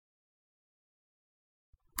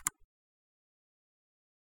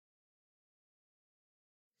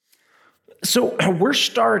So we're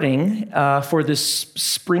starting for this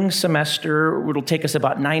spring semester. It'll take us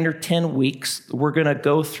about 9 or 10 weeks. We're going to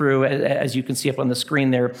go through, as you can see up on the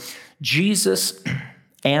screen there, Jesus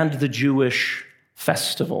and the Jewish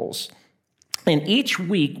festivals. And each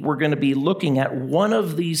week, we're going to be looking at one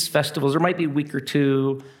of these festivals. There might be a week or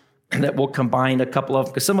two that we'll combine a couple of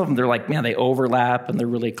them, because some of them, they're like, man, they overlap and they're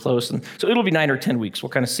really close. And so it'll be 9 or 10 weeks. We'll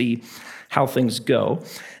kind of see how things go.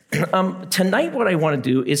 Tonight, what I want to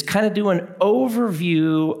do is kind of do an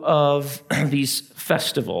overview of these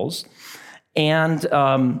festivals and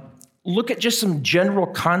look at just some general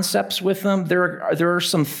concepts with them. There are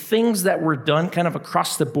some things that were done kind of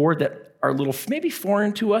across the board that are a little maybe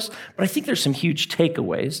foreign to us, but I think there's some huge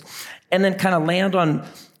takeaways. And then kind of land on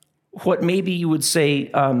what maybe you would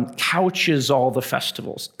say couches all the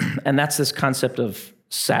festivals, and that's this concept of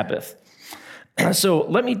Sabbath. So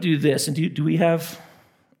let me do this. And do we have...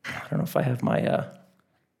 I don't know if I have my...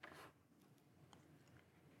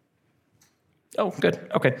 Oh, good.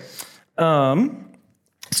 Okay.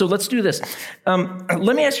 So let's do this.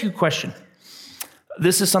 Let me ask you a question.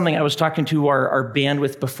 This is something I was talking to our band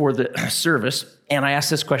with before the service, and I asked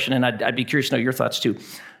this question, and I'd be curious to know your thoughts too.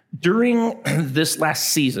 During this last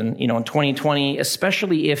season, in 2020,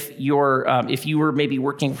 especially if you were maybe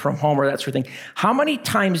working from home or that sort of thing, how many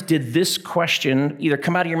times did this question either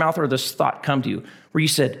come out of your mouth or this thought come to you, where you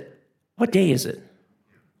said, "What day is it?"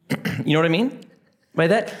 You know what I mean by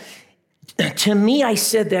that? To me, I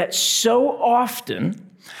said that so often.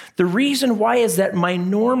 The reason why is that my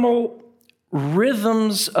normal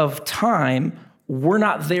rhythms of time were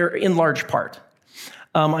not there in large part.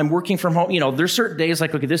 I'm working from home. There's certain days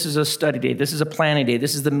like, okay, this is a study day. This is a planning day.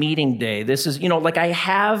 This is the meeting day. This is, I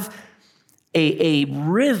have a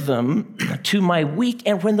rhythm to my week.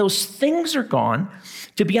 And when those things are gone,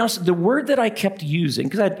 to be honest, the word that I kept using,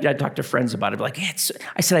 because I talked to friends about it,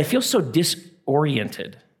 I said, I feel so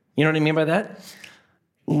disoriented. You know what I mean by that?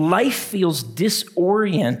 Life feels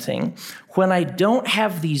disorienting when I don't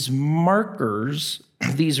have these markers,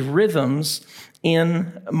 these rhythms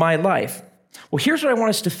in my life. Well, here's what I want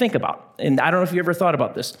us to think about, and I don't know if you ever thought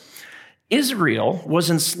about this. Israel was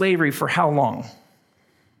in slavery for how long? Do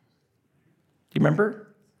you remember?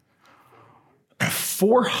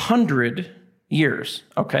 400 years,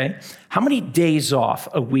 okay? How many days off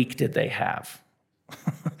a week did they have?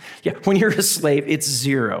 Yeah, when you're a slave, it's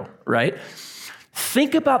 0, right?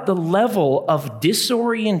 Think about the level of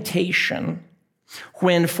disorientation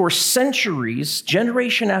when for centuries,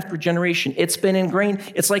 generation after generation, it's been ingrained.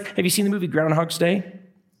 It's like, have you seen the movie Groundhog's Day?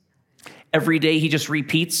 Every day he just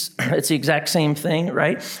repeats. It's the exact same thing,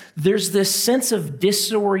 right? There's this sense of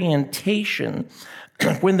disorientation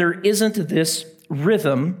when there isn't this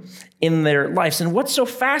rhythm in their lives. And what's so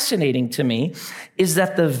fascinating to me is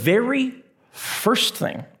that the very first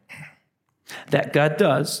thing that God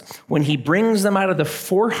does when he brings them out of the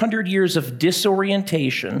 400 years of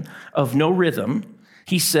disorientation, of no rhythm,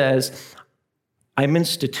 he says, I'm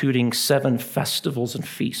instituting 7 festivals and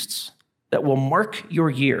feasts that will mark your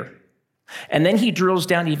year. And then he drills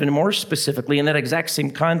down even more specifically in that exact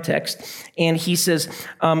same context, and he says,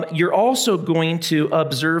 you're also going to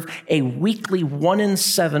observe a weekly 1 in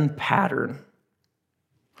 7 pattern.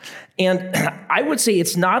 And I would say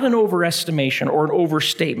it's not an overestimation or an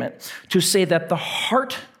overstatement to say that the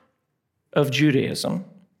heart of Judaism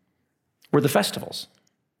were the festivals.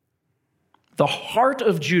 The heart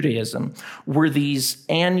of Judaism were these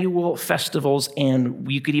annual festivals, and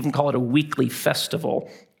you could even call it a weekly festival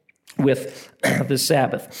with the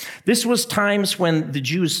Sabbath. This was times when the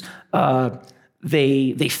Jews,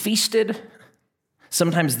 they feasted.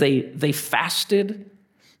 Sometimes they fasted.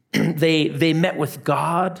 They met with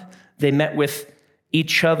God. They met with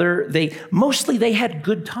each other. They had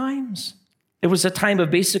good times. It was a time of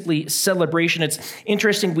basically celebration. It's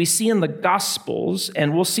interesting. We see in the Gospels,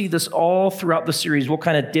 and we'll see this all throughout the series. We'll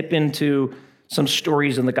kind of dip into some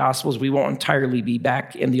stories in the Gospels. We won't entirely be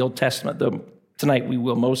back in the Old Testament, though tonight we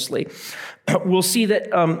will mostly. We'll see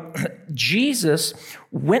that Jesus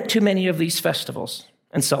went to many of these festivals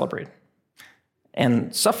and celebrated,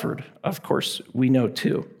 and suffered, of course, we know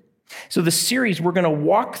too. So the series, we're going to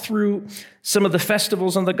walk through some of the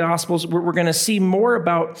festivals in the Gospels. We're going to see more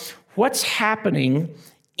about what's happening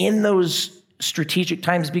in those strategic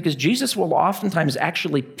times, because Jesus will oftentimes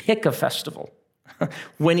actually pick a festival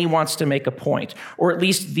when he wants to make a point, or at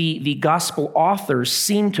least the gospel authors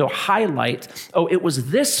seem to highlight, it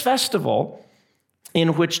was this festival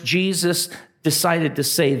in which Jesus decided to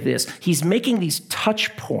say this. He's making these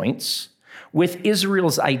touch points with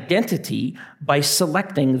Israel's identity by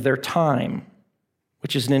selecting their time,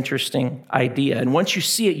 which is an interesting idea. And once you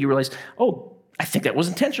see it, you realize, I think that was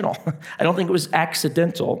intentional. I don't think it was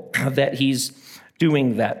accidental that he's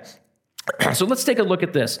doing that. So let's take a look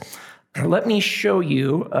at this. Let me show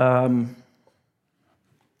you.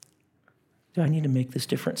 Do I need to make this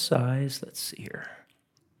different size? Let's see here.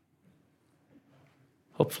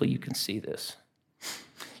 Hopefully you can see this.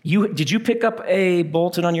 Did you pick up a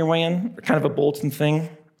bulletin on your way in? Kind of a bulletin thing?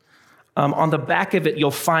 On the back of it, you'll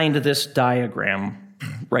find this diagram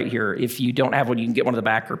right here. If you don't have one, you can get one in the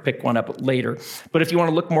back or pick one up later. But if you want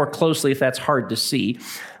to look more closely, if that's hard to see,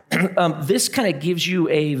 this kind of gives you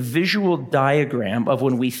a visual diagram of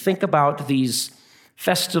when we think about these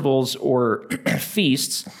festivals or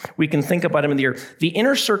feasts, we can think about them in the year. The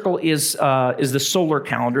inner circle is the solar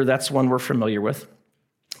calendar. That's one we're familiar with.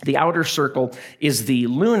 The outer circle is the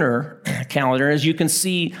lunar calendar. As you can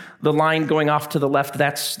see, the line going off to the left,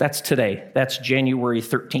 that's today. That's January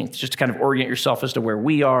 13th, just to kind of orient yourself as to where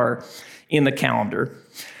we are in the calendar.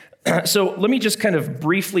 So let me just kind of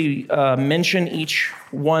briefly mention each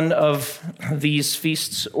one of these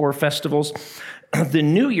feasts or festivals. The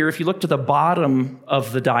New Year, if you look to the bottom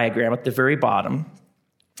of the diagram, at the very bottom,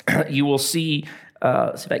 you will see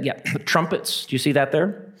the trumpets. Do you see that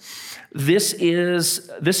there? This is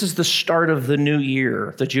the start of the new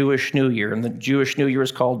year, the Jewish New Year, and the Jewish New Year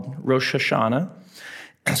is called Rosh Hashanah.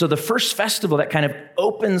 So the first festival that kind of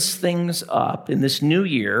opens things up in this new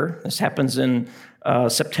year, this happens in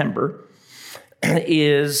September,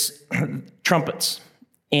 is trumpets.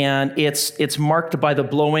 And it's marked by the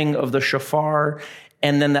blowing of the shofar,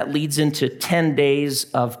 and then that leads into 10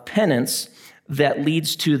 days of penance that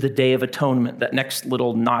leads to the Day of Atonement, that next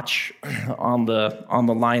little notch on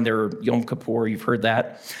the line there, Yom Kippur, you've heard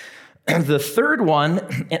that. The third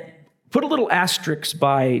one, put a little asterisk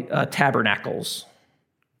by Tabernacles.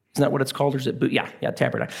 Isn't that what it's called, or is it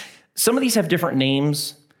Tabernacle? Some of these have different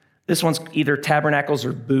names. This one's either Tabernacles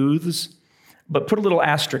or Booths, but put a little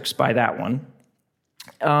asterisk by that one.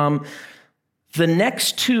 The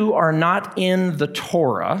next two are not in the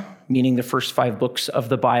Torah, meaning the first 5 books of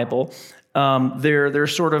the Bible. They're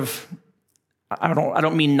sort of, I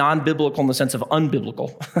don't mean non-biblical in the sense of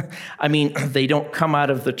unbiblical. I mean, they don't come out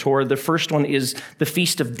of the Torah. The first one is the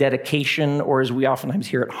Feast of Dedication, or as we oftentimes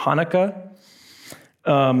hear it, Hanukkah.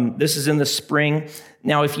 This is in the spring.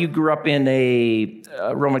 Now, if you grew up in a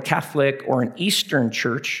Roman Catholic or an Eastern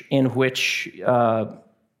church in which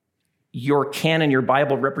your canon, your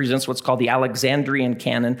Bible represents what's called the Alexandrian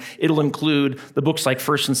canon, it'll include the books like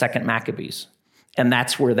 1st and 2nd Maccabees. And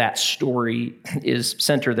that's where that story is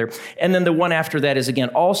centered there. And then the one after that is, again,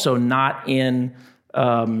 also not in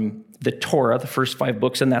the Torah, the first 5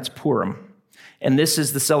 books, and that's Purim. And this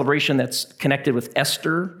is the celebration that's connected with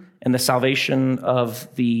Esther and the salvation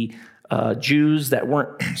of the Jews that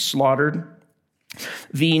weren't slaughtered.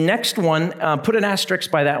 The next one, put an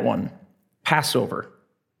asterisk by that one, Passover.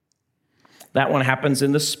 That one happens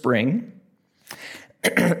in the spring.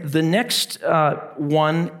 The next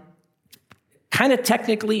one kind of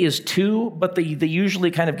technically is 2, but they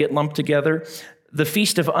usually kind of get lumped together. The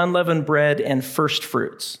Feast of Unleavened Bread and First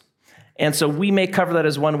Fruits. And so we may cover that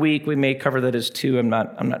as 1 week. We may cover that as 2. I'm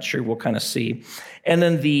not sure. We'll kind of see. And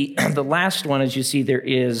then the last one, as you see, there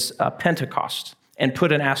is Pentecost. And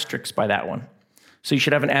put an asterisk by that one. So you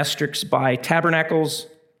should have an asterisk by Tabernacles,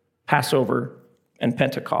 Passover, and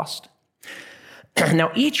Pentecost.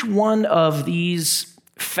 Now, each one of these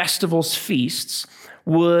festivals, feasts,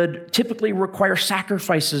 would typically require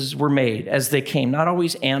sacrifices were made as they came. Not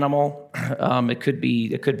always animal. It could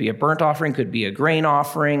be a burnt offering, could be a grain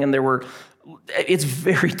offering, and it's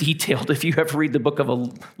very detailed if you ever read the book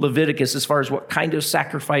of Leviticus as far as what kind of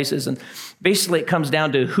sacrifices. And basically it comes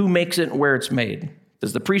down to who makes it and where it's made.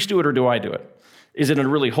 Does the priest do it or do I do it? Is it in a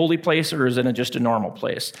really holy place or is it in just a normal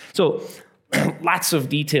place? So lots of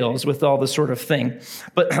details with all this sort of thing.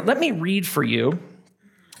 But let me read for you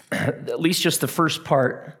at least just the first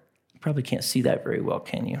part. You probably can't see that very well,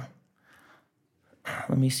 can you?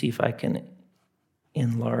 Let me see if I can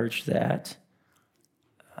enlarge that.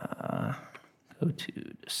 Go to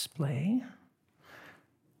display.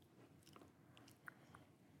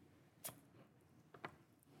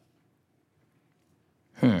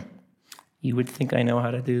 You would think I know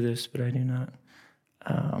how to do this, but I do not.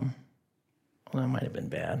 Well, that might have been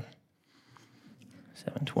bad.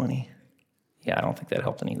 720. Yeah, I don't think that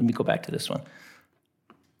helped any. Let me go back to this one.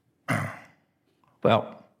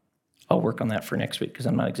 Well, I'll work on that for next week because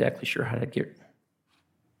I'm not exactly sure how to get...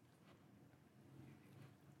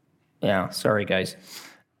 Yeah, sorry, guys.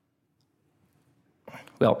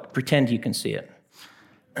 Well, pretend you can see it.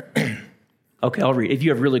 Okay, I'll read. If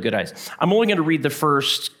you have really good eyes. I'm only going to read the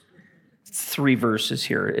first 3 verses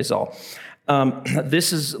here is all.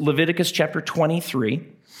 This is Leviticus chapter 23.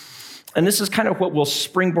 And this is kind of what we'll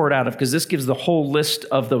springboard out of, because this gives the whole list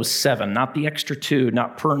of those 7, not the extra 2,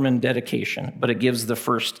 not Purim and dedication, but it gives the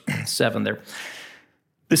first 7 there.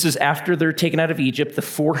 This is after they're taken out of Egypt, the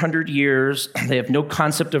 400 years. They have no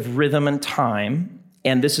concept of rhythm and time.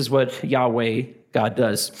 And this is what Yahweh, God,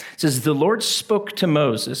 does. It says, the Lord spoke to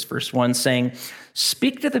Moses, verse 1, saying,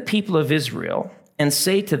 speak to the people of Israel and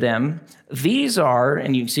say to them, these are,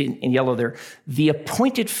 and you can see in yellow there, the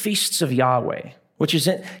appointed feasts of Yahweh. Which is,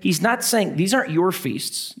 he's not saying, these aren't your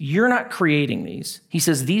feasts. You're not creating these. He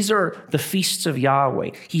says, these are the feasts of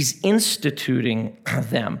Yahweh. He's instituting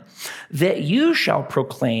them. That you shall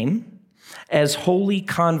proclaim as holy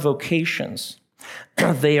convocations.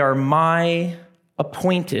 They are my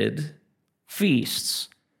appointed feasts.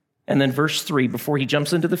 And then verse 3, before he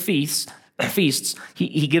jumps into the feasts,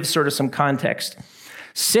 he gives sort of some context.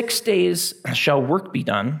 6 days shall work be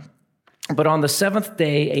done, but on the 7th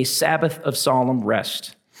day, a Sabbath of solemn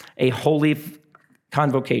rest, a holy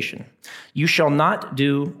convocation. You shall not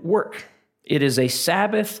do work. It is a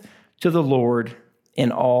Sabbath to the Lord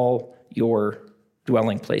in all your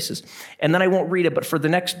dwelling places. And then I won't read it, but for the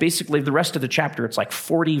next, basically the rest of the chapter, it's like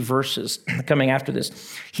 40 verses coming after this.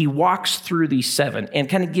 He walks through these 7 and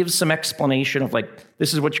kind of gives some explanation of like,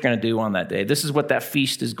 this is what you're going to do on that day. This is what that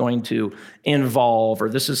feast is going to involve, or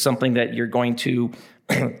this is something that you're going to,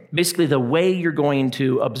 basically the way you're going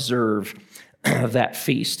to observe that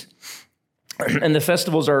feast. And the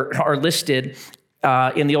festivals are listed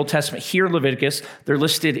in the Old Testament. Here, Leviticus, they're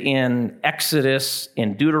listed in Exodus,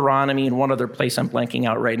 in Deuteronomy, and one other place I'm blanking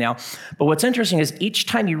out right now. But what's interesting is each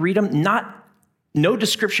time you read them, no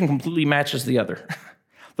description completely matches the other.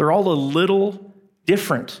 They're all a little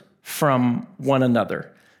different from one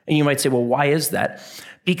another. And you might say, well, why is that?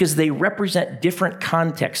 Because they represent different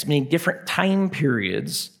contexts, meaning different time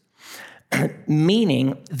periods,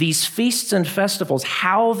 meaning these feasts and festivals,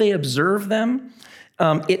 how they observe them,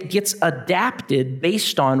 it gets adapted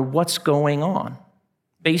based on what's going on,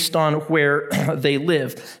 based on where they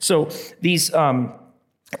live. So these, for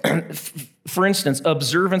instance,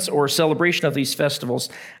 observance or celebration of these festivals,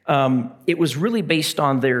 it was really based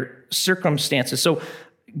on their circumstances. So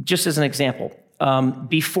just as an example,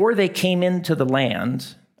 before they came into the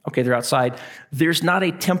land, okay, they're outside, there's not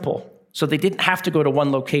a temple. So they didn't have to go to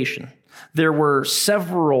one location. There were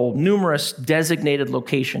numerous designated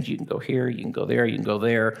locations. You can go here, you can go there, you can go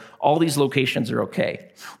there. All these locations are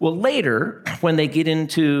okay. Well, later, when they get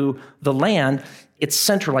into the land, it's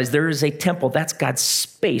centralized. There is a temple. That's God's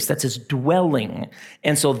space. That's his dwelling.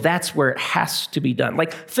 And so that's where it has to be done.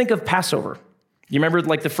 Like, think of Passover. You remember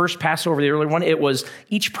like the first Passover, the early one? It was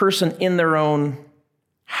each person in their own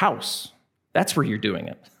house. That's where you're doing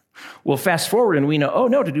it. Well, fast forward and we know, oh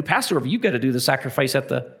no, to do Passover, you've got to do the sacrifice at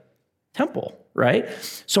the temple, right?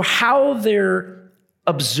 So how they're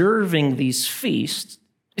observing these feasts,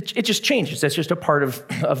 it just changes. That's just a part of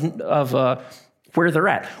where they're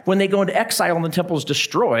at. When they go into exile and the temple is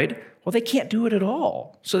destroyed, well, they can't do it at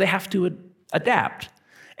all. So they have to adapt.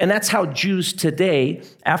 And that's how Jews today,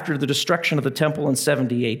 after the destruction of the temple in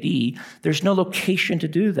 70 AD, there's no location to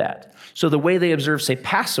do that. So the way they observe, say,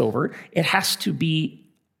 Passover, it has to be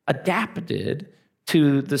adapted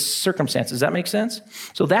to the circumstances. Does that make sense?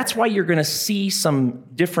 So that's why you're going to see some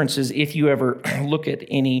differences if you ever look at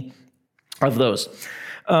any of those.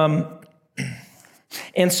 And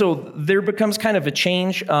so there becomes kind of a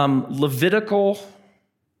change. Levitical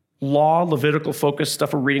law, Levitical focus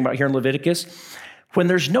stuff we're reading about here in Leviticus. When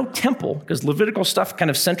there's no temple, because Levitical stuff kind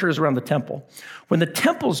of centers around the temple, when the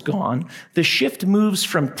temple's gone, the shift moves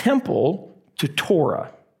from temple to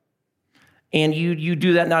Torah. And you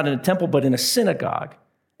do that not in a temple, but in a synagogue.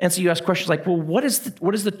 And so you ask questions like, well, what is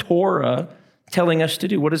the Torah telling us to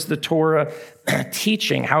do? What is the Torah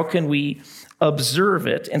teaching? How can we observe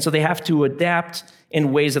it? And so they have to adapt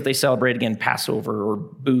in ways that they celebrate, again, Passover or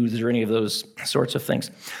booths or any of those sorts of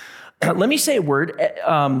things. Let me say a word,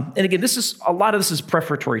 and again, a lot of this is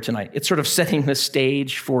preparatory tonight. It's sort of setting the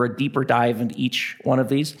stage for a deeper dive into each one of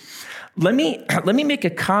these. Let me make a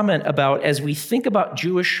comment about, as we think about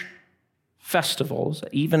Jewish festivals,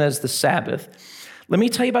 even as the Sabbath, let me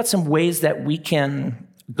tell you about some ways that we can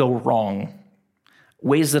go wrong,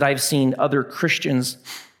 ways that I've seen other Christians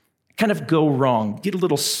kind of go wrong, get a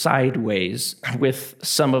little sideways with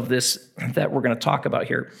some of this that we're going to talk about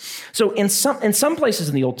here. So in some places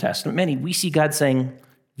in the Old Testament, many, we see God saying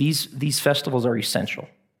these festivals are essential.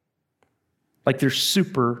 Like they're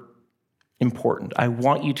super important. I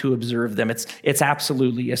want you to observe them. It's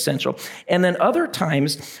absolutely essential. And then other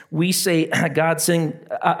times we say, God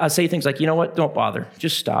say things like, you know what, don't bother,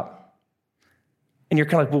 just stop. And you're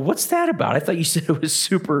kind of like, well, what's that about? I thought you said it was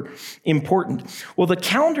super important. Well, the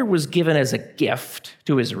calendar was given as a gift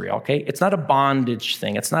to Israel, okay? It's not a bondage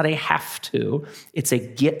thing. It's not a have to. It's a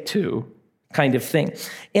get to kind of thing.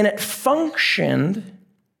 And it functioned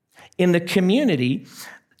in the community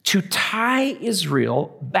to tie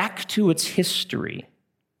Israel back to its history,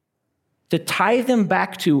 to tie them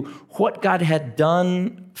back to what God had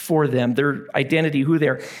done for them, their identity, who they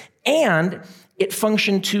are. And it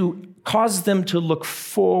functioned to cause them to look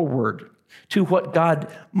forward to what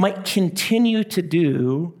God might continue to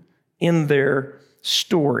do in their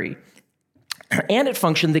story. And it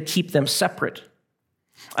functioned to keep them separate.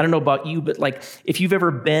 I don't know about you, but like if you've ever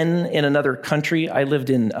been in another country, I lived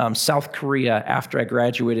in South Korea after I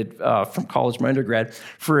graduated from college, my undergrad,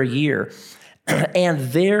 for a year.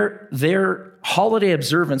 And their holiday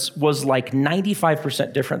observance was like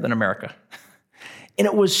 95% different than America. And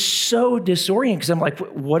it was so disorienting because I'm like,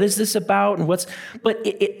 what is this about? But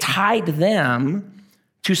it tied them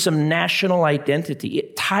to some national identity.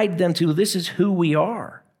 It tied them to, this is who we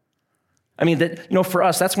are. I mean, for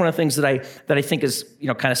us, that's one of the things that I think is,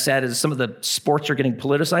 kind of sad is some of the sports are getting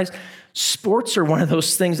politicized. Sports are one of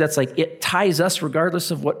those things that's like, it ties us regardless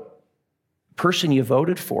of what person you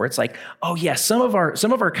voted for. It's like, oh yeah, some of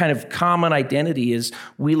our kind of common identity is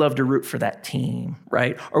we love to root for that team,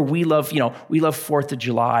 right? Or we love 4th of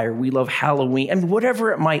July, or we love Halloween, and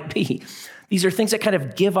whatever it might be. These are things that kind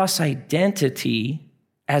of give us identity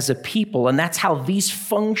as a people, and that's how these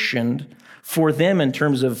functioned for them in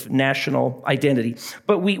terms of national identity.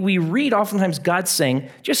 But we read oftentimes God saying,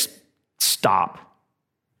 just stop.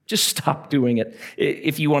 Just stop doing it.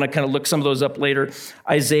 If you want to kind of look some of those up later,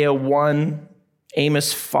 Isaiah 1,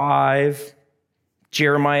 Amos 5,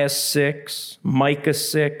 Jeremiah 6, Micah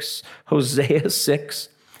 6, Hosea 6.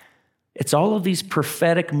 It's all of these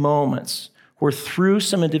prophetic moments where through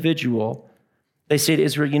some individual, they say to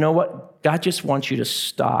Israel, you know what? God just wants you to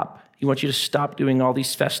stop. He wants you to stop doing all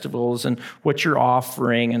these festivals and what you're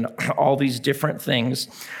offering and all these different things.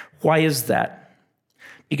 Why is that?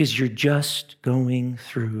 Because you're just going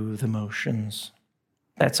through the motions.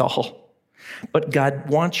 That's all. But God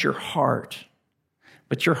wants your heart.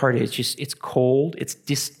 But your heart is it's cold, it's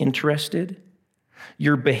disinterested.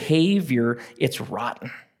 Your behavior, it's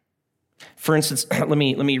rotten. For instance, let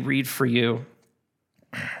me read for you.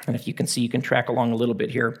 And if you can see, you can track along a little bit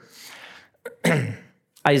here.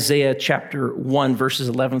 Isaiah chapter 1, verses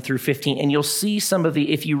 11 through 15. And you'll see some of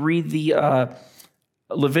if you read the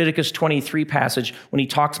Leviticus 23 passage, when he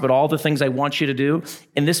talks about all the things I want you to do,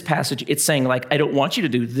 in this passage, it's saying like, I don't want you to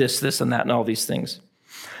do this, this, and that, and all these things.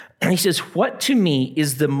 And he says, what to me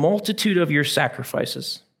is the multitude of your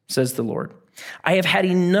sacrifices, says the Lord. I have had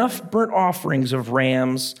enough burnt offerings of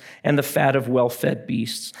rams and the fat of well-fed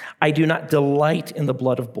beasts. I do not delight in the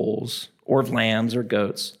blood of bulls or of lambs or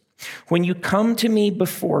goats. When you come to appear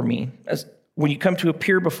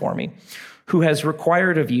before me, who has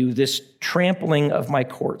required of you this trampling of my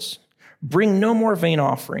courts, bring no more vain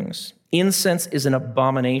offerings. Incense is an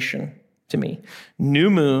abomination to me.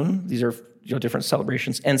 New moon, these are different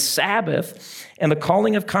celebrations, and Sabbath, and the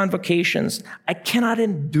calling of convocations, I cannot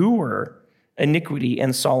endure iniquity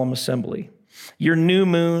and solemn assembly. Your new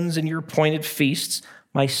moons and your appointed feasts,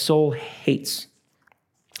 my soul hates.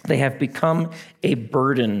 They have become a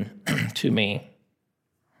burden to me.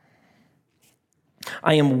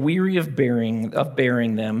 I am weary of bearing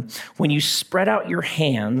them. When you spread out your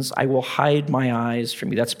hands, I will hide my eyes from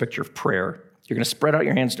you. That's a picture of prayer. You're going to spread out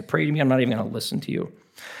your hands to pray to me. I'm not even going to listen to you.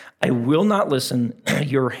 I will not listen.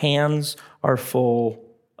 Your hands are full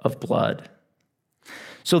of blood.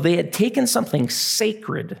 So they had taken something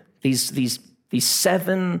sacred, these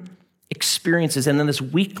 7 experiences, and then this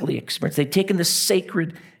weekly experience. They'd taken this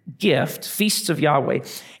sacred gift, feasts of Yahweh,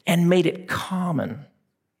 and made it common.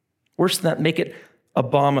 Worse than that, make it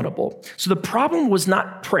abominable. So the problem was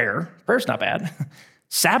not prayer. Prayer's not bad.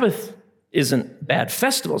 Sabbath isn't bad.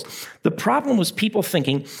 Festivals. The problem was people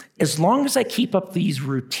thinking, as long as I keep up these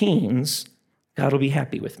routines, God will be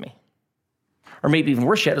happy with me. Or maybe even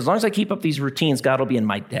worse yet, as long as I keep up these routines, God will be in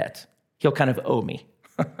my debt. He'll kind of owe me.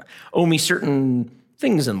 Owe me certain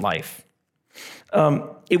things in life.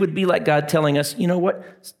 It would be like God telling us, you know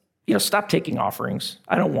what? Stop taking offerings.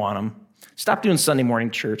 I don't want them. Stop doing Sunday morning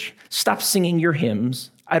church. Stop singing your hymns.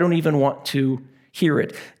 I don't even want to hear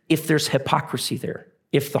it. If there's hypocrisy there,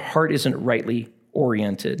 if the heart isn't rightly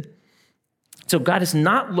oriented. So God is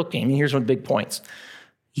not looking, here's one of the big points.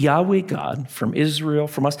 Yahweh God, from Israel,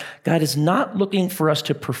 from us, God is not looking for us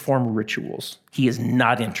to perform rituals. He is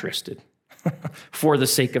not interested for the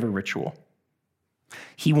sake of a ritual.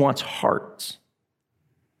 He wants hearts.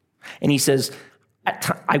 And he says,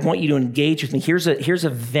 I want you to engage with me. Here's a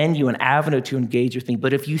venue, an avenue to engage with me.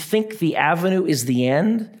 But if you think the avenue is the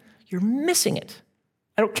end, you're missing it.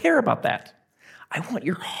 I don't care about that. I want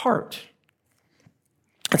your heart.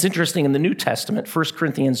 It's interesting in the New Testament, 1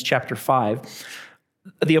 Corinthians chapter 5,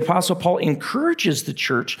 the Apostle Paul encourages the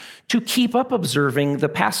church to keep up observing the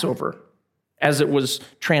Passover as it was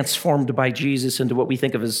transformed by Jesus into what we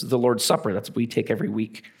think of as the Lord's Supper. That's what we take every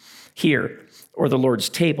week here, or the Lord's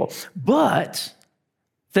table. But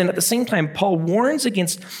then at the same time, Paul warns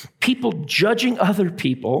against people judging other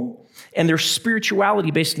people and their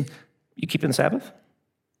spirituality based on, you keeping the Sabbath?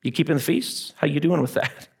 You keeping the feasts? How you doing with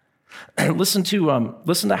that? Listen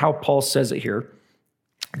to how Paul says it here.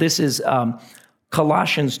 This is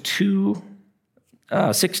Colossians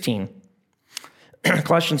 2:16.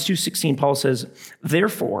 Colossians 2:16, Paul says,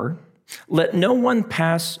 "Therefore, let no one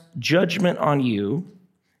pass judgment on you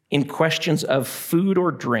in questions of food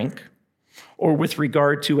or drink, or with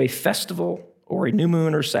regard to a festival or a new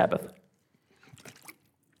moon or Sabbath."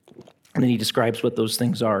 And then he describes what those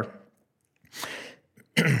things are.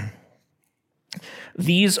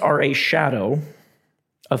 These are a shadow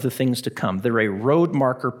of the things to come. They're a road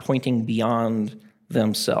marker pointing beyond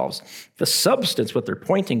themselves. The substance, what they're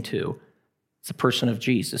pointing to, is the person of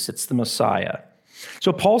Jesus. It's the Messiah.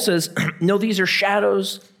 So Paul says, no, these are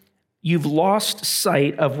shadows. You've lost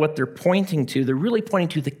sight of what they're pointing to. They're really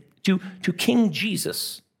pointing to King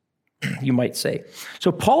Jesus, you might say.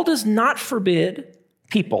 So Paul does not forbid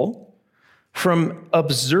people from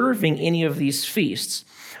observing any of these feasts,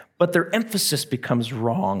 but their emphasis becomes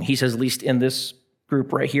wrong. He says, at least in this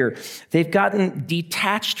group right here, they've gotten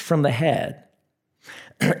detached from the head.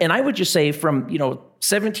 And I would just say from,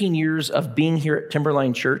 17 years of being here at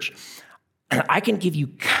Timberline Church, I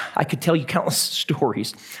could tell you countless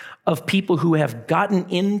stories of people who have gotten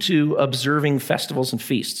into observing festivals and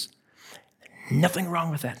feasts. Nothing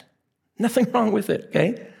wrong with that. Nothing wrong with it,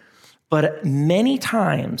 okay? But many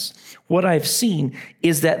times, what I've seen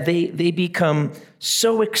is that they become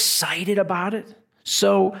so excited about it,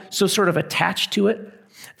 so sort of attached to it,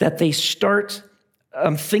 that they start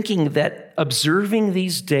thinking that observing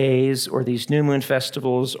these days or these new moon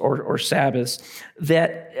festivals or Sabbaths,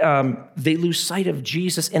 that they lose sight of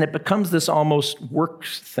Jesus, and it becomes this almost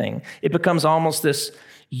works thing. It becomes almost this,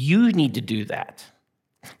 you need to do that,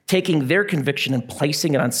 taking their conviction and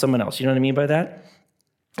placing it on someone else. You know what I mean by that?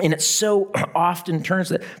 And it so often turns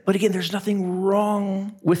that. But again, there's nothing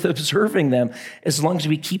wrong with observing them as long as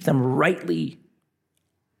we keep them rightly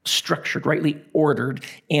structured, rightly ordered,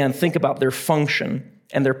 and think about their function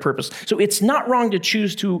and their purpose. So it's not wrong to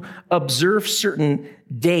choose to observe certain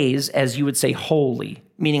days as you would say holy,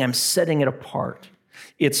 meaning I'm setting it apart.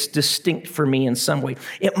 It's distinct for me in some way.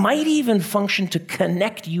 It might even function to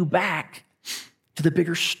connect you back to the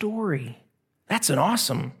bigger story. That's an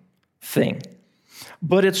awesome thing.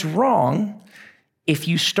 But it's wrong if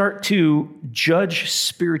you start to judge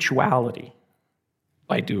spirituality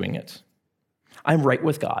by doing it. I'm right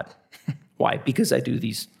with God. Why? Because I do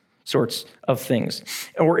these sorts of things.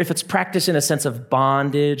 Or if it's practiced in a sense of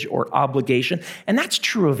bondage or obligation, and that's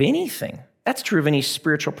true of anything. That's true of any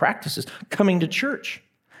spiritual practices. Coming to church.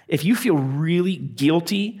 If you feel really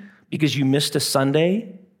guilty because you missed a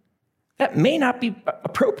Sunday, that may not be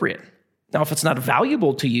appropriate. Now, if it's not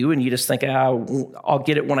valuable to you and you just think, I'll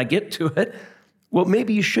get it when I get to it, well,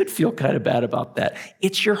 maybe you should feel kind of bad about that.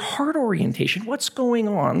 It's your heart orientation. What's going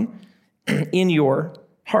on in your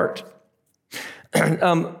heart?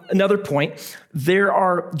 Another point, do you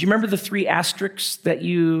remember the three festivals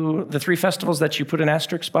that you put an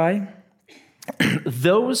asterisk by?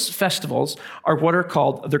 Those festivals are they're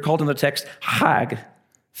called in the text, Hag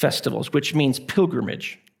festivals, which means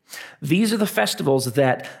pilgrimage. These are the festivals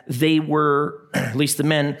that they were, at least the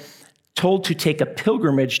men, told to take a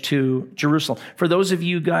pilgrimage to Jerusalem. For those of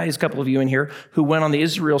you guys, a couple of you in here, who went on the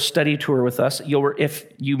Israel study tour with us, if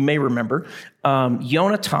you may remember,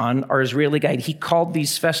 Yonatan, our Israeli guide, he called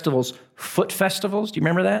these festivals foot festivals. Do you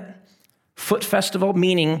remember that? Foot festival,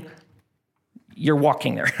 meaning you're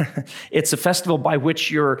walking there. It's a festival by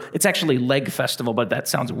which it's actually leg festival, but that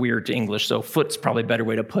sounds weird to English, so foot's probably a better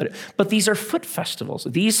way to put it. But these are foot festivals.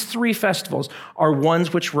 These three festivals are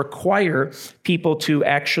ones which require people to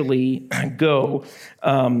actually go.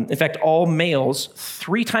 In fact, all males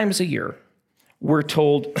 3 times a year were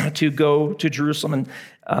told to go to Jerusalem. And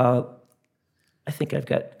I think I've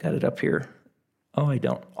got it up here. Oh, I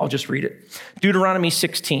don't. I'll just read it. Deuteronomy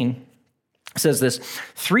 16 says this,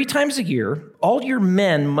 3 times a year, all your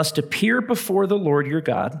men must appear before the Lord your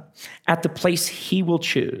God at the place he will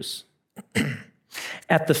choose.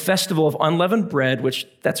 At the festival of unleavened bread, which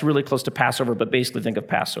that's really close to Passover, but basically think of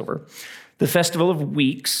Passover. the Festival of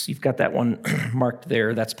Weeks, you've got that one marked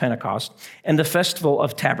there, that's Pentecost, and the Festival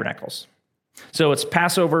of Tabernacles. So it's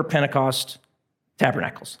Passover, Pentecost,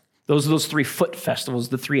 Tabernacles. Those are those 3 foot festivals,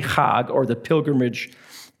 the 3 Chag, or the pilgrimage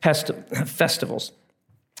festivals.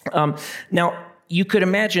 Now, you could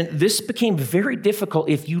imagine this became very difficult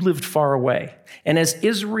if you lived far away. And as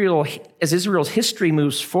Israel's history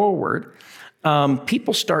moves forward,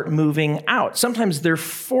 people start moving out. Sometimes they're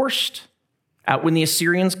forced out when the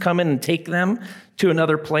Assyrians come in and take them to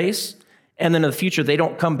another place. And then in the future, they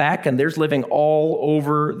don't come back and there's living all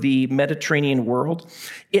over the Mediterranean world.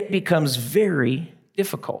 It becomes very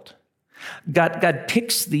difficult. God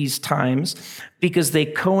picks these times because they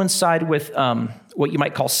coincide with what you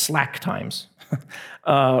might call slack times.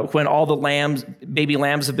 When all the baby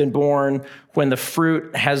lambs have been born, when the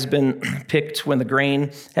fruit has been picked, when the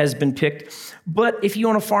grain has been picked. But if you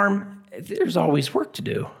own a farm, there's always work to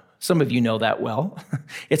do. Some of you know that well.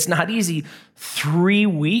 It's not easy 3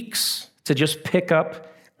 weeks to just pick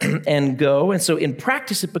up and go. And so in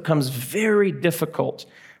practice, it becomes very difficult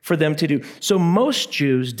for them to do. So most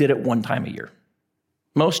Jews did it one time a year.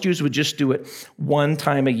 Most Jews would just do it one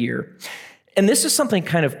time a year. And this is something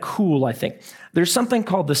kind of cool, I think. There's something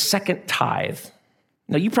called the second tithe.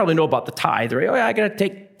 Now, you probably know about the tithe, right? Oh, yeah, I got to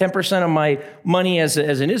take 10% of my money as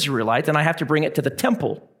an Israelite, and I have to bring it to the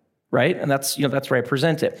temple, right? And that's where I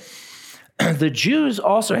present it. The Jews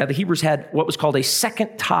also the Hebrews had what was called a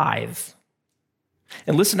second tithe.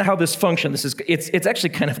 And listen to how this functions. It's actually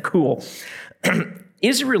kind of cool.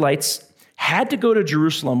 Israelites had to go to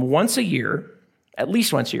Jerusalem once a year, at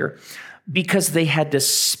least once a year, because they had to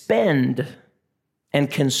spend and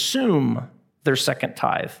consume their second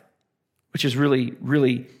tithe, which is really,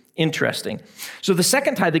 really interesting. So the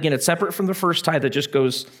second tithe, again, it's separate from the first tithe that just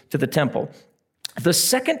goes to the temple. The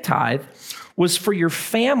second tithe was for your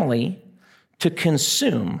family to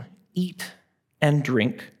consume, eat, and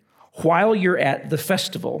drink while you're at the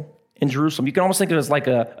festival in Jerusalem. You can almost think of it as like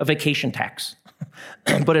a vacation tax,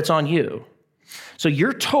 but it's on you. So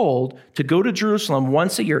you're told to go to Jerusalem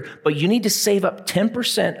once a year, but you need to save up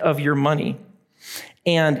 10% of your money,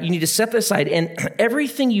 and you need to set this aside, and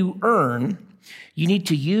everything you earn, you need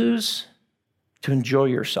to use to enjoy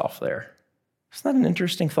yourself there. Isn't that an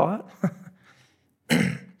interesting thought?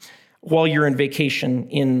 While you're in vacation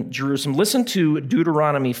in Jerusalem, listen to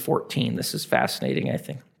Deuteronomy 14. This is fascinating, I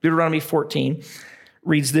think. Deuteronomy 14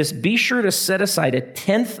 reads this: "Be sure to set aside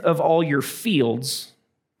 1/10 of all your fields'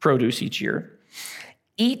 produce each year.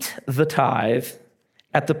 Eat the tithe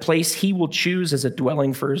at the place he will choose as a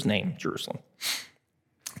dwelling for his name," Jerusalem.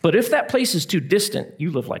 "But if that place is too distant," you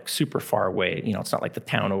live like super far away, it's not like the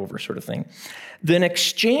town over sort of thing, "then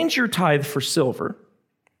exchange your tithe for silver,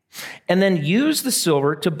 and then use the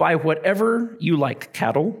silver to buy whatever you like: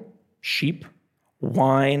 cattle, sheep,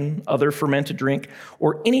 wine, other fermented drink,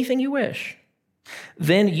 or anything you wish.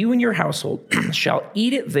 Then you and your household shall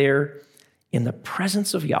eat it there in the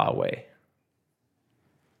presence of Yahweh,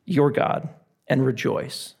 your God, and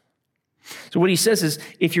rejoice." So what he says is,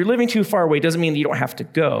 if you're living too far away, it doesn't mean that you don't have to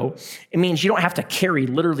go. It means you don't have to carry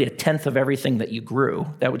literally 1/10 of everything that you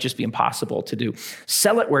grew. That would just be impossible to do.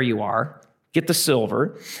 Sell it where you are, get the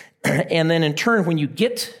silver, and then in turn, when you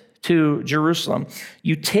get to Jerusalem,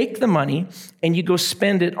 you take the money and you go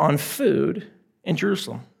spend it on food in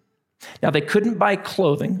Jerusalem. Now, they couldn't buy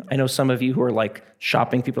clothing. I know some of you who are like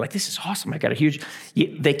shopping people are like, this is awesome. I got a huge,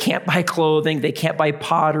 they can't buy clothing. They can't buy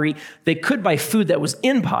pottery. They could buy food that was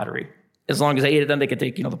in pottery. As long as they ate it, then they could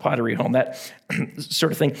take, the pottery home, that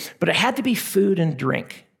sort of thing. But it had to be food and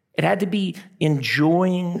drink. It had to be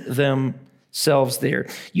enjoying themselves there.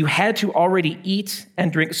 You had to already eat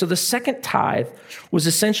and drink. So the second tithe was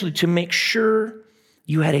essentially to make sure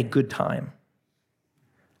you had a good time.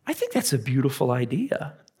 I think that's a beautiful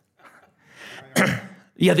idea.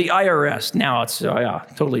 Yeah, the IRS. Now it's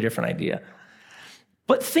totally different idea.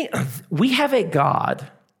 But we have a God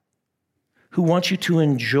who wants you to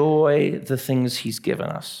enjoy the things he's given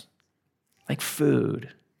us, like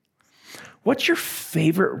food. What's your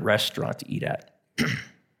favorite restaurant to eat at?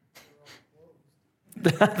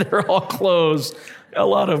 They're all closed. A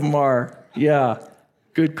lot of them are. Yeah,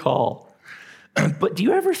 good call. But do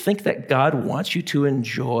you ever think that God wants you to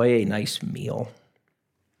enjoy a nice meal?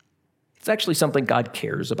 It's actually something God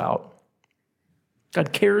cares about.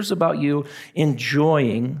 God cares about you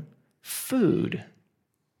enjoying food.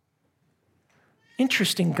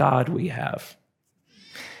 Interesting God we have.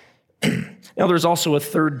 Now, there's also a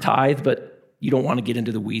third tithe, but you don't want to get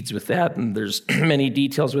into the weeds with that, and there's many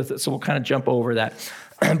details with it, so we'll kind of jump over that.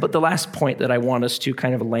 But the last point that I want us to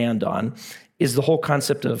kind of land on is the whole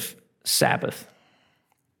concept of Sabbath.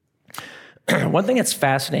 one thing that's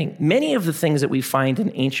fascinating, many of the things that we find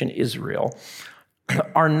in ancient Israel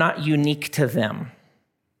are not unique to them.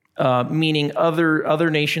 Meaning other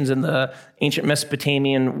nations in the ancient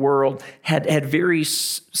Mesopotamian world had very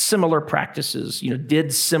similar practices,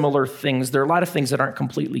 did similar things. There are a lot of things that aren't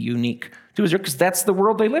completely unique to Israel because that's the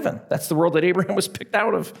world they live in. That's the world that Abraham was picked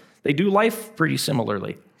out of. They do life pretty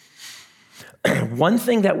similarly. One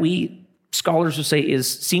thing that scholars would say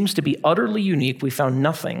seems to be utterly unique, we found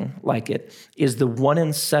nothing like it, is the 1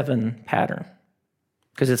 in 7 pattern.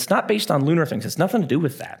 Because it's not based on lunar things. It's nothing to do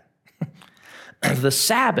with that. The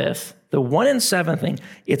Sabbath, the 1 in 7 thing,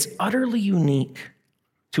 it's utterly unique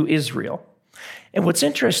to Israel. And what's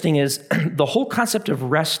interesting is the whole concept of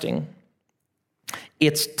resting,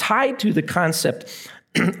 it's tied to the concept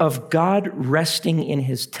of God resting in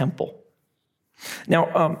his temple.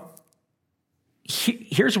 Now,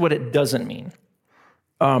 here's what it doesn't mean.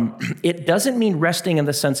 It doesn't mean resting in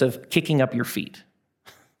the sense of kicking up your feet.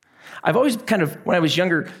 I've always kind of, when I was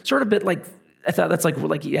younger, sort of bit like, I thought that's like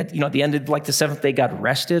at the end of like the seventh day, God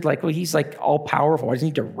rested. Like, well, he's like all powerful. Why does he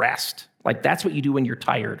need to rest? Like, that's what you do when you're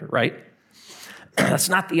tired, right? That's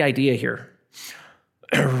not the idea here.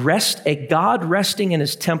 A God resting in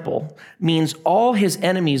his temple means all his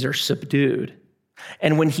enemies are subdued.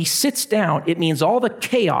 And when he sits down, it means all the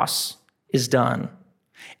chaos is done.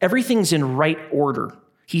 Everything's in right order.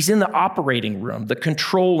 He's in the operating room, the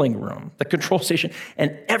controlling room, the control station,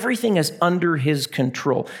 and everything is under his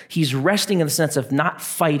control. He's resting in the sense of not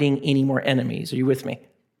fighting any more enemies. Are you with me?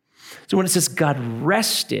 So when it says God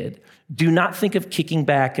rested, do not think of kicking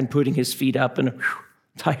back and putting his feet up and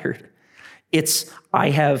tired. It's,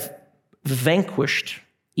 I have vanquished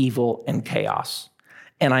evil and chaos,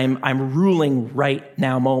 and I'm ruling right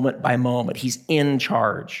now, moment by moment. He's in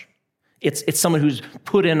charge. It's someone who's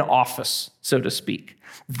put in office, so to speak.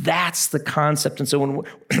 That's the concept. And so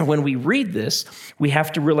when we read this, we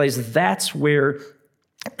have to realize that's where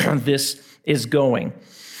this is going.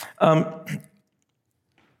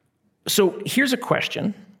 So here's a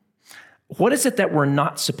question. What is it that we're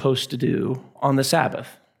not supposed to do on the Sabbath?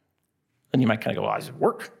 And you might kind of go, well, does it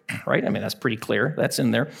work? Right? I mean, that's pretty clear. That's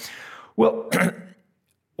in there. Well,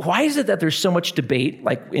 why is it that there's so much debate,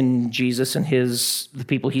 like in Jesus and the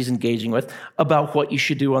people he's engaging with, about what you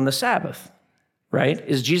should do on the Sabbath, right?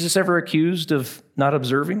 Is Jesus ever accused of not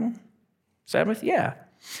observing Sabbath? Yeah.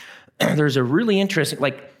 There's a really interesting,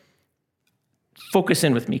 focus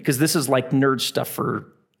in with me, because this is like nerd stuff for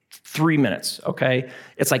 3 minutes, okay?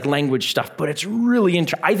 It's like language stuff, but it's really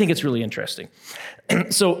I think it's really interesting.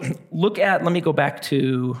 So let me go back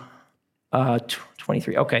to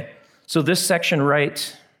 23. Okay, so this section,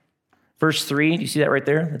 right, verse 3, do you see that right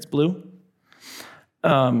there? That's blue.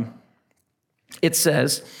 It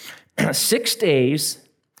says, 6 days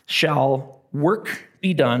shall work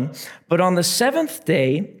be done, but on the 7th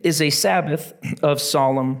day is a Sabbath of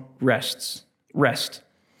solemn rest.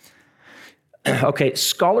 Okay,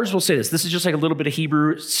 scholars will say this. This is just like a little bit of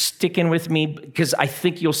Hebrew. Stick in with me because I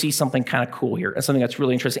think you'll see something kind of cool here and something that's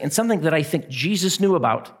really interesting and something that I think Jesus knew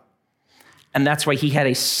about. And that's why he had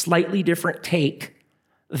a slightly different take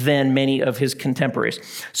than many of his contemporaries.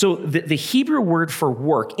 So the Hebrew word for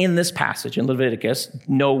work in this passage in Leviticus,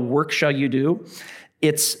 no work shall you do,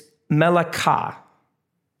 it's melakah,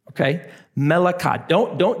 okay? Melakah.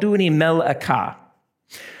 Don't do any melakah.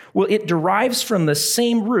 Well, it derives from the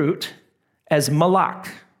same root as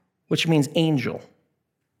malak, which means angel.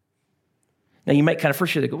 Now, you might kind of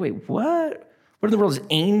first hear, go, wait, what? What in the world does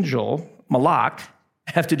angel, malak,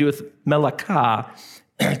 have to do with melakah,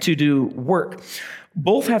 to do work?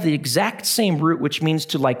 Both have the exact same root, which means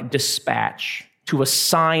to dispatch, to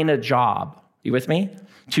assign a job. You with me?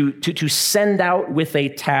 To send out with a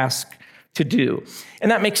task to do.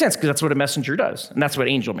 And that makes sense because that's what a messenger does. And that's what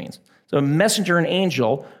angel means. So a messenger and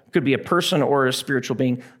angel could be a person or a spiritual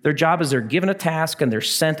being. Their job is they're given a task and they're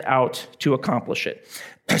sent out to accomplish it.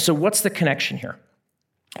 So what's the connection here?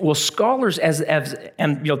 Well, scholars,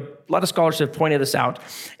 and a lot of scholars have pointed this out,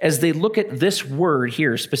 as they look at this word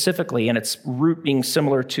here specifically and its root being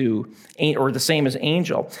similar to, or the same as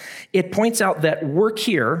angel, it points out that work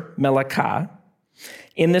here, melakah,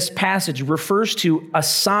 in this passage refers to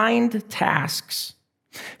assigned tasks,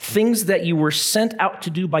 things that you were sent out to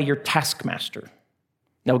do by your taskmaster.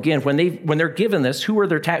 Now, again, when they're given this, who have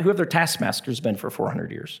their taskmasters been for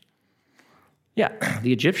 400 years? Yeah,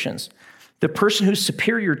 the Egyptians. The person who's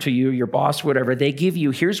superior to you, your boss, whatever, they give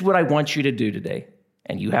you, here's what I want you to do today.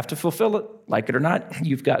 And you have to fulfill it, like it or not,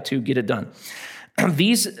 you've got to get it done.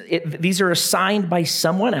 These are assigned by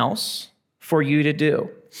someone else for you to do.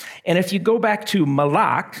 And if you go back to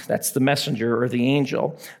malak, that's the messenger or the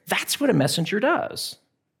angel, that's what a messenger does.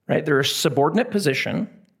 right? They're a subordinate position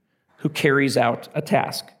who carries out a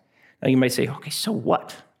task. Now you might say, okay, so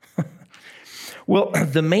what? Well,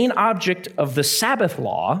 the main object of the Sabbath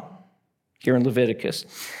law here in Leviticus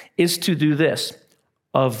is to do this: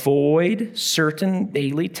 avoid certain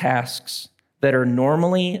daily tasks that are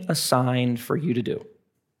normally assigned for you to do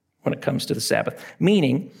when it comes to the Sabbath.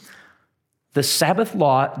 Meaning, the Sabbath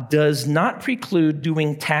law does not preclude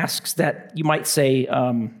doing tasks that you might say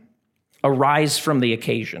arise from the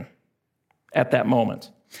occasion at that moment.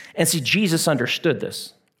 And see, Jesus understood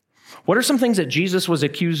this. What are some things that Jesus was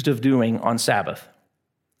accused of doing on Sabbath?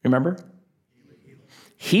 Remember?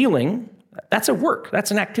 Healing. That's a work. That's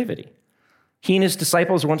an activity. He and his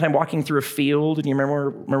disciples were one time walking through a field, and you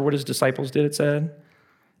remember what his disciples did, it said?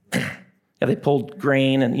 Yeah, they pulled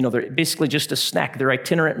grain, and they're basically just a snack. They're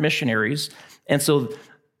itinerant missionaries, and so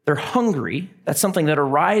they're hungry. That's something that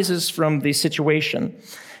arises from the situation.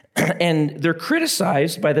 And they're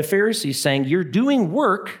criticized by the Pharisees, saying, you're doing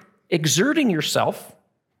work, exerting yourself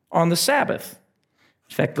on the Sabbath.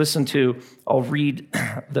 In fact, I'll read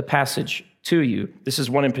the passage to you. This is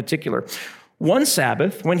one in particular. One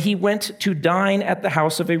Sabbath, when he went to dine at the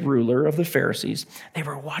house of a ruler of the Pharisees, they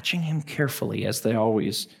were watching him carefully, as they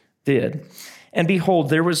always did. And behold,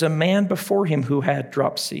 there was a man before him who had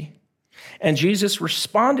dropsy. And Jesus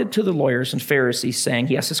responded to the lawyers and Pharisees, saying,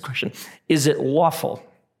 he asked this question, is it lawful,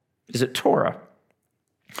 is it Torah,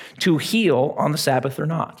 to heal on the Sabbath or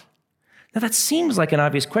not? Now that seems like an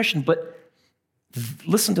obvious question, but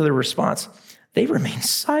listen to their response. They remained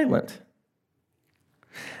silent.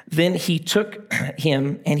 Then he took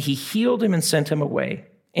him and he healed him and sent him away.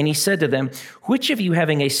 And he said to them, which of you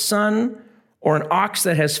having a son or an ox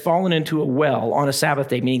that has fallen into a well on a Sabbath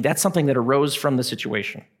day, meaning that's something that arose from the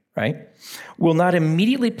situation, right, will not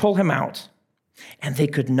immediately pull him out? And they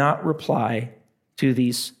could not reply to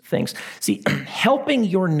these things. See, helping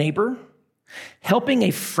your neighbor, helping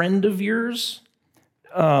a friend of yours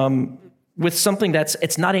with something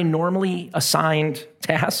it's not a normally assigned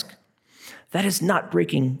task, that is not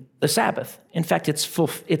breaking the Sabbath. In fact, it's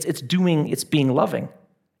being loving.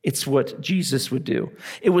 It's what Jesus would do.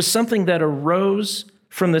 It was something that arose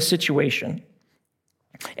from the situation.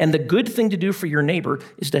 And the good thing to do for your neighbor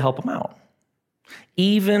is to help him out,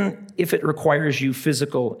 even if it requires you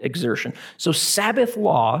physical exertion. So Sabbath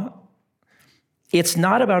law, it's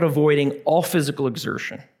not about avoiding all physical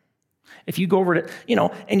exertion. If you go over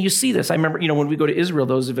to, and you see this, I remember, when we go to Israel,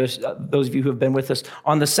 those of you who have been with us,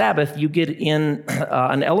 on the Sabbath, you get in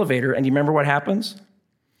an elevator, and you remember what happens?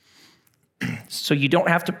 So you don't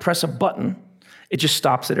have to press a button. It just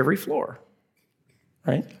stops at every floor,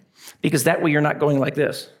 right? Because that way you're not going like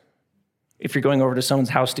this if you're going over to someone's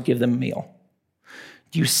house to give them a meal.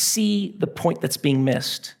 Do you see the point that's being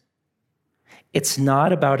missed? It's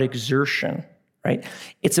not about exertion, right?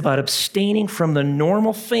 It's about abstaining from the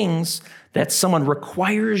normal things that someone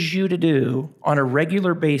requires you to do on a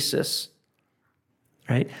regular basis,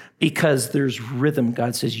 right? Because there's rhythm.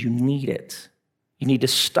 God says you need it. You need to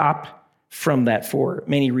stop from that for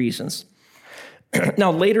many reasons.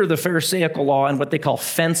 Now, later, the Pharisaical law and what they call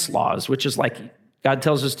fence laws, which is like God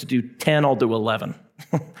tells us to do 10, I'll do 11,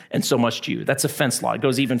 and so must you. That's a fence law. It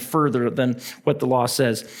goes even further than what the law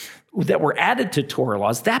says. That were added to Torah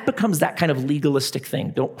laws, that becomes that kind of legalistic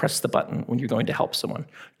thing. Don't press the button when you're going to help someone.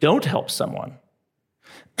 Don't help someone.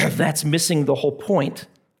 That's missing the whole point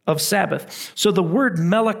of Sabbath. So the word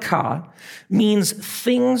melakah means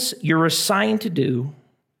things you're assigned to do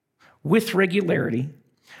with regularity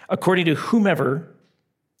according to whomever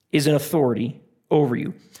is in authority over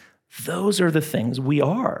you. Those are the things we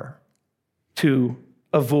are to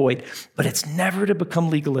avoid, but it's never to become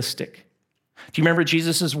legalistic. Do you remember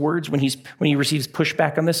Jesus' words when he receives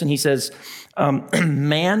pushback on this, and he says,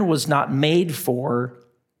 man was not made for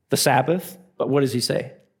the Sabbath, but what does he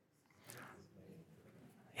say?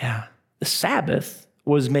 Yeah, the Sabbath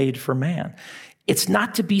was made for man. It's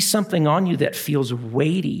not to be something on you that feels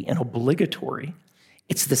weighty and obligatory.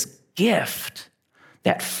 It's this gift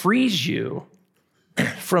that frees you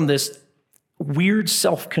from this weird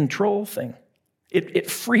self-control thing.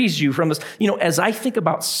 It frees you from this. As I think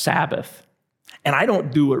about Sabbath, and I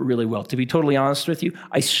don't do it really well, to be totally honest with you,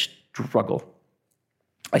 I struggle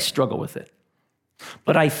with it.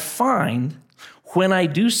 But I find when I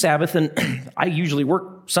do Sabbath, and I usually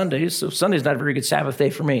work Sundays, so Sunday's not a very good Sabbath day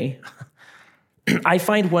for me. I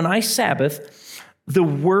find when I Sabbath, the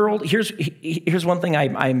world, here's one thing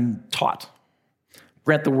I'm taught.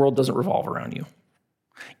 Brent, the world doesn't revolve around you.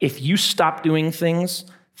 If you stop doing things,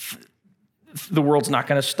 the world's not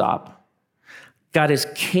going to stop. God is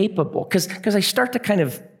capable, because I start to kind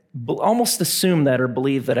of almost assume that or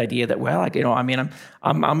believe that idea that, well,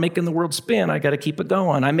 I'm making the world spin. I got to keep it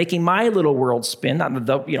going. I'm making my little world spin.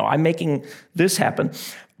 I'm making this happen.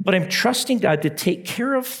 But I'm trusting God to take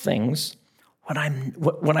care of things when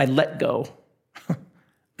I let go,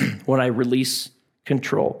 when I release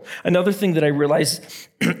control. Another thing that I realize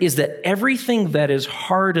is that everything that is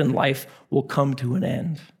hard in life will come to an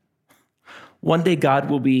end. One day God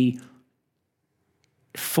will be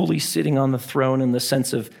fully sitting on the throne in the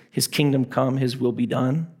sense of his kingdom come, his will be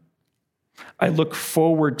done. I look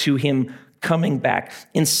forward to him coming back.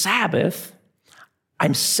 In Sabbath,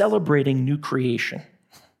 I'm celebrating new creation.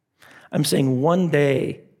 I'm saying one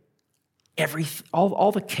day,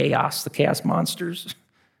 all the chaos monsters,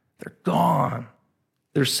 they're gone.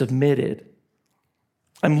 They're submitted.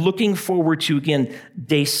 I'm looking forward to, again,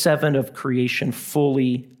 day 7 of creation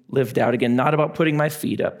fully lived out. Again, not about putting my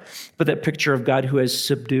feet up, but that picture of God who has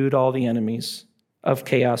subdued all the enemies of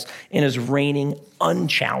chaos and is reigning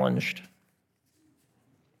unchallenged.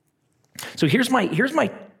 So here's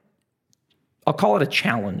my I'll call it a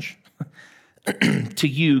challenge to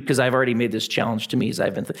you, because I've already made this challenge to me as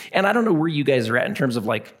I've been, and I don't know where you guys are at in terms of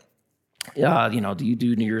do you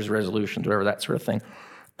do New Year's resolutions, whatever, that sort of thing.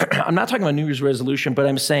 I'm not talking about New Year's resolution, but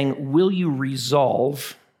I'm saying, will you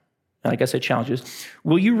resolve, and I guess I challenge you,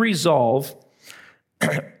 will you resolve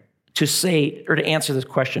to say, or to answer this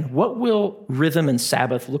question, what will rhythm and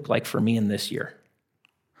Sabbath look like for me in this year?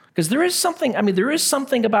 Because there is something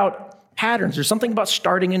about patterns. There's something about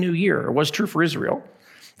starting a new year. It was true for Israel.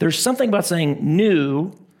 There's something about saying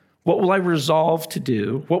new, what will I resolve to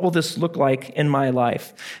do? What will this look like in my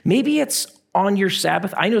life? Maybe it's on your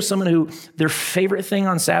Sabbath. I know someone who their favorite thing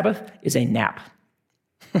on Sabbath is a nap.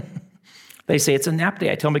 They say it's a nap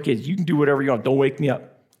day. I tell my kids, you can do whatever you want. Don't wake me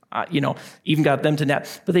up. Even got them to nap.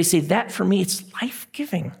 But they say that for me, it's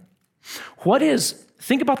life-giving.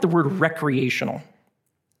 Think about the word recreational,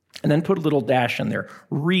 and then put a little dash in there,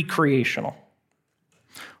 recreational.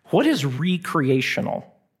 What is recreational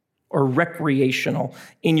or recreational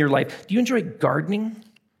in your life? Do you enjoy gardening?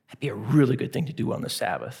 That'd be a really good thing to do on the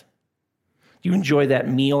Sabbath. Do you enjoy that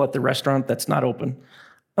meal at the restaurant that's not open?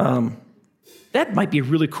 That might be a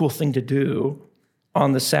really cool thing to do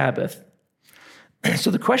on the Sabbath. So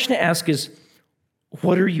the question to ask is,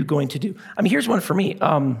 what are you going to do? Here's one for me.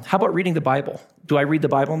 How about reading the Bible? Do I read the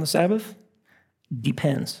Bible on the Sabbath?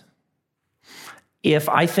 Depends. If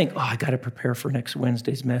I think, I got to prepare for next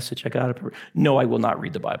Wednesday's message, no, I will not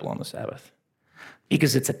read the Bible on the Sabbath,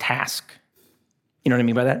 because it's a task. You know what I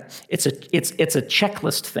mean by that? It's a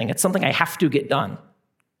checklist thing. It's something I have to get done.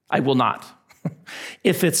 I will not.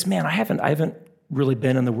 If it's, I haven't really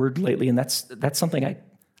been in the Word lately, and that's something I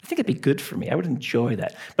think it'd be good for me. I would enjoy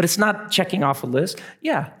that. But it's not checking off a list.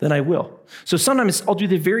 Yeah, then I will. So sometimes I'll do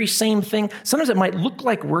the very same thing. Sometimes it might look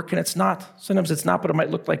like work, and it's not. Sometimes it's not, but it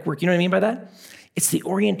might look like work. You know what I mean by that? It's the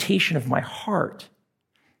orientation of my heart.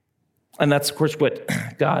 And that's, of course, what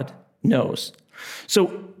God knows.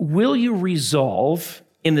 So will you resolve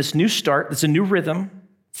in this new start? It's a new rhythm.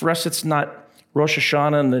 For us, it's not Rosh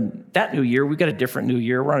Hashanah and that new year. We've got a different new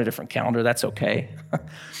year. We're on a different calendar. That's okay.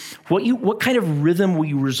 What kind of rhythm will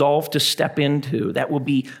you resolve to step into? That will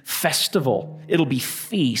be festival. It'll be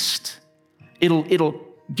feast. It'll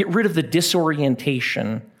get rid of the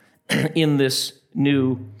disorientation in this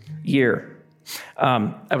new year.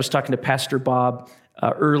 I was talking to Pastor Bob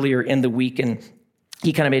earlier in the week, and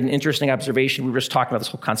he kind of made an interesting observation. We were just talking about this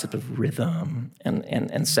whole concept of rhythm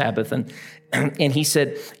and Sabbath. And he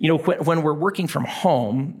said, when we're working from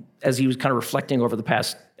home, as he was kind of reflecting over the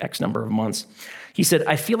past X number of months, he said,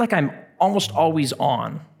 I feel like I'm almost always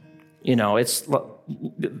on. There's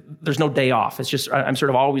no day off. It's just, I'm sort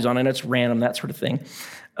of always on, and it's random, that sort of thing.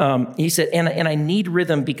 He said, and I need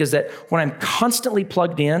rhythm, because that when I'm constantly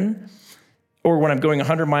plugged in, or when I'm going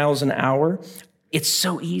 100 miles an hour, it's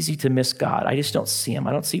so easy to miss God. I just don't see him.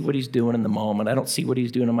 I don't see what he's doing in the moment. I don't see what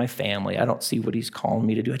he's doing in my family. I don't see what he's calling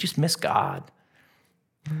me to do. I just miss God.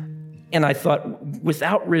 And I thought,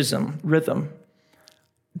 without rhythm,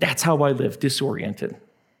 that's how I live, disoriented.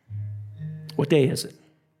 What day is it?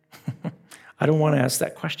 I don't want to ask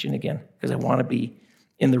that question again, because I want to be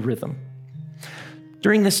in the rhythm.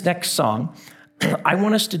 During this next song, I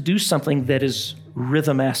want us to do something that is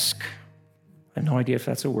rhythm-esque. I have no idea if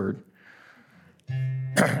that's a word.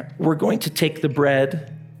 We're going to take the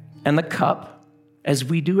bread and the cup, as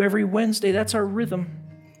we do every Wednesday. That's our rhythm.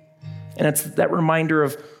 And it's that reminder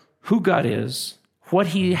of who God is, what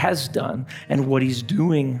he has done, and what he's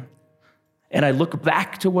doing. And I look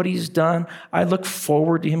back to what he's done. I look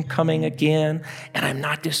forward to him coming again, and I'm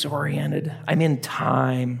not disoriented. I'm in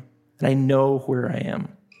time, and I know where I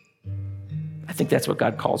am. I think that's what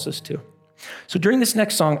God calls us to. So during this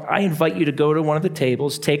next song, I invite you to go to one of the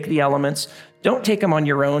tables, take the elements. Don't take them on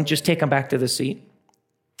your own, just take them back to the seat.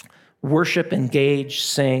 Worship, engage,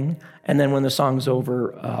 sing, and then when the song's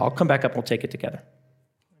over, I'll come back up and we'll take it together.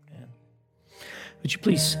 Amen. Would you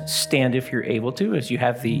please stand if you're able to, as you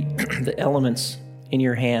have the elements in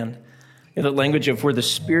your hand. In the language of where the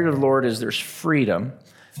Spirit of the Lord is, there's freedom.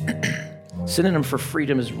 Synonym for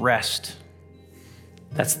freedom is rest.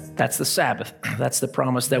 That's the Sabbath. That's the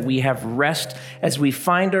promise that we have rest as we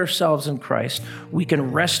find ourselves in Christ. We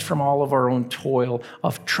can rest from all of our own toil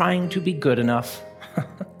of trying to be good enough,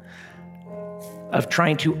 of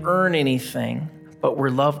trying to earn anything, but we're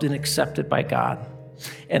loved and accepted by God.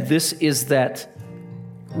 And this is that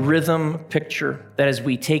rhythm picture that as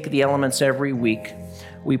we take the elements every week,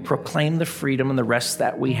 we proclaim the freedom and the rest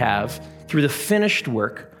that we have through the finished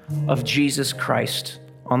work of Jesus Christ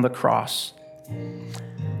on the cross.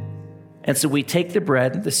 And so we take the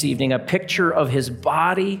bread this evening, a picture of his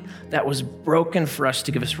body that was broken for us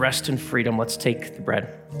to give us rest and freedom. Let's take the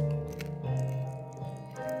bread.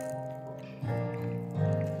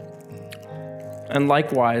 And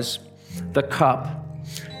likewise, the cup,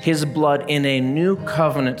 his blood in a new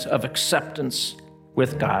covenant of acceptance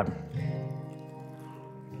with God.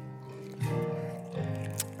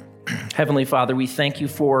 Heavenly Father, we thank you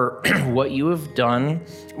for what you have done,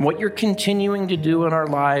 what you're continuing to do in our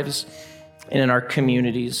lives and in our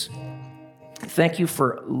communities. Thank you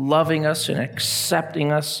for loving us and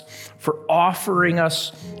accepting us, for offering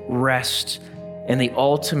us rest in the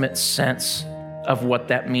ultimate sense of what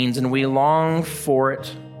that means. And we long for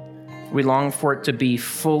it. We long for it to be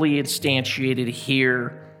fully instantiated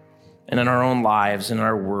here and in our own lives, in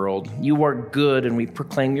our world. You are good, and we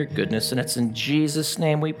proclaim your goodness, and it's in Jesus'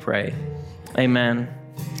 name we pray. Amen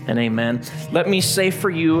and amen. Let me say for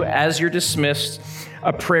you, as you're dismissed,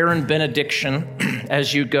 a prayer and benediction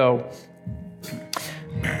as you go.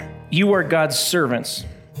 You are God's servants,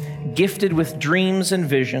 gifted with dreams and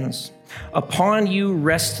visions. Upon you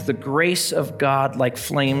rest the grace of God like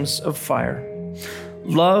flames of fire.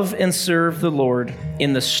 Love and serve the Lord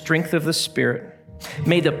in the strength of the Spirit.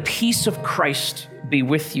 May the peace of Christ be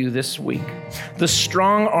with you this week. The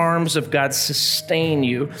strong arms of God sustain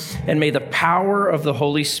you, and may the power of the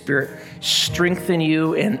Holy Spirit strengthen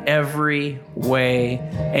you in every way.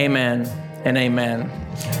 Amen and amen.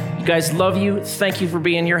 You guys, love you. Thank you for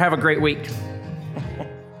being here. Have a great week.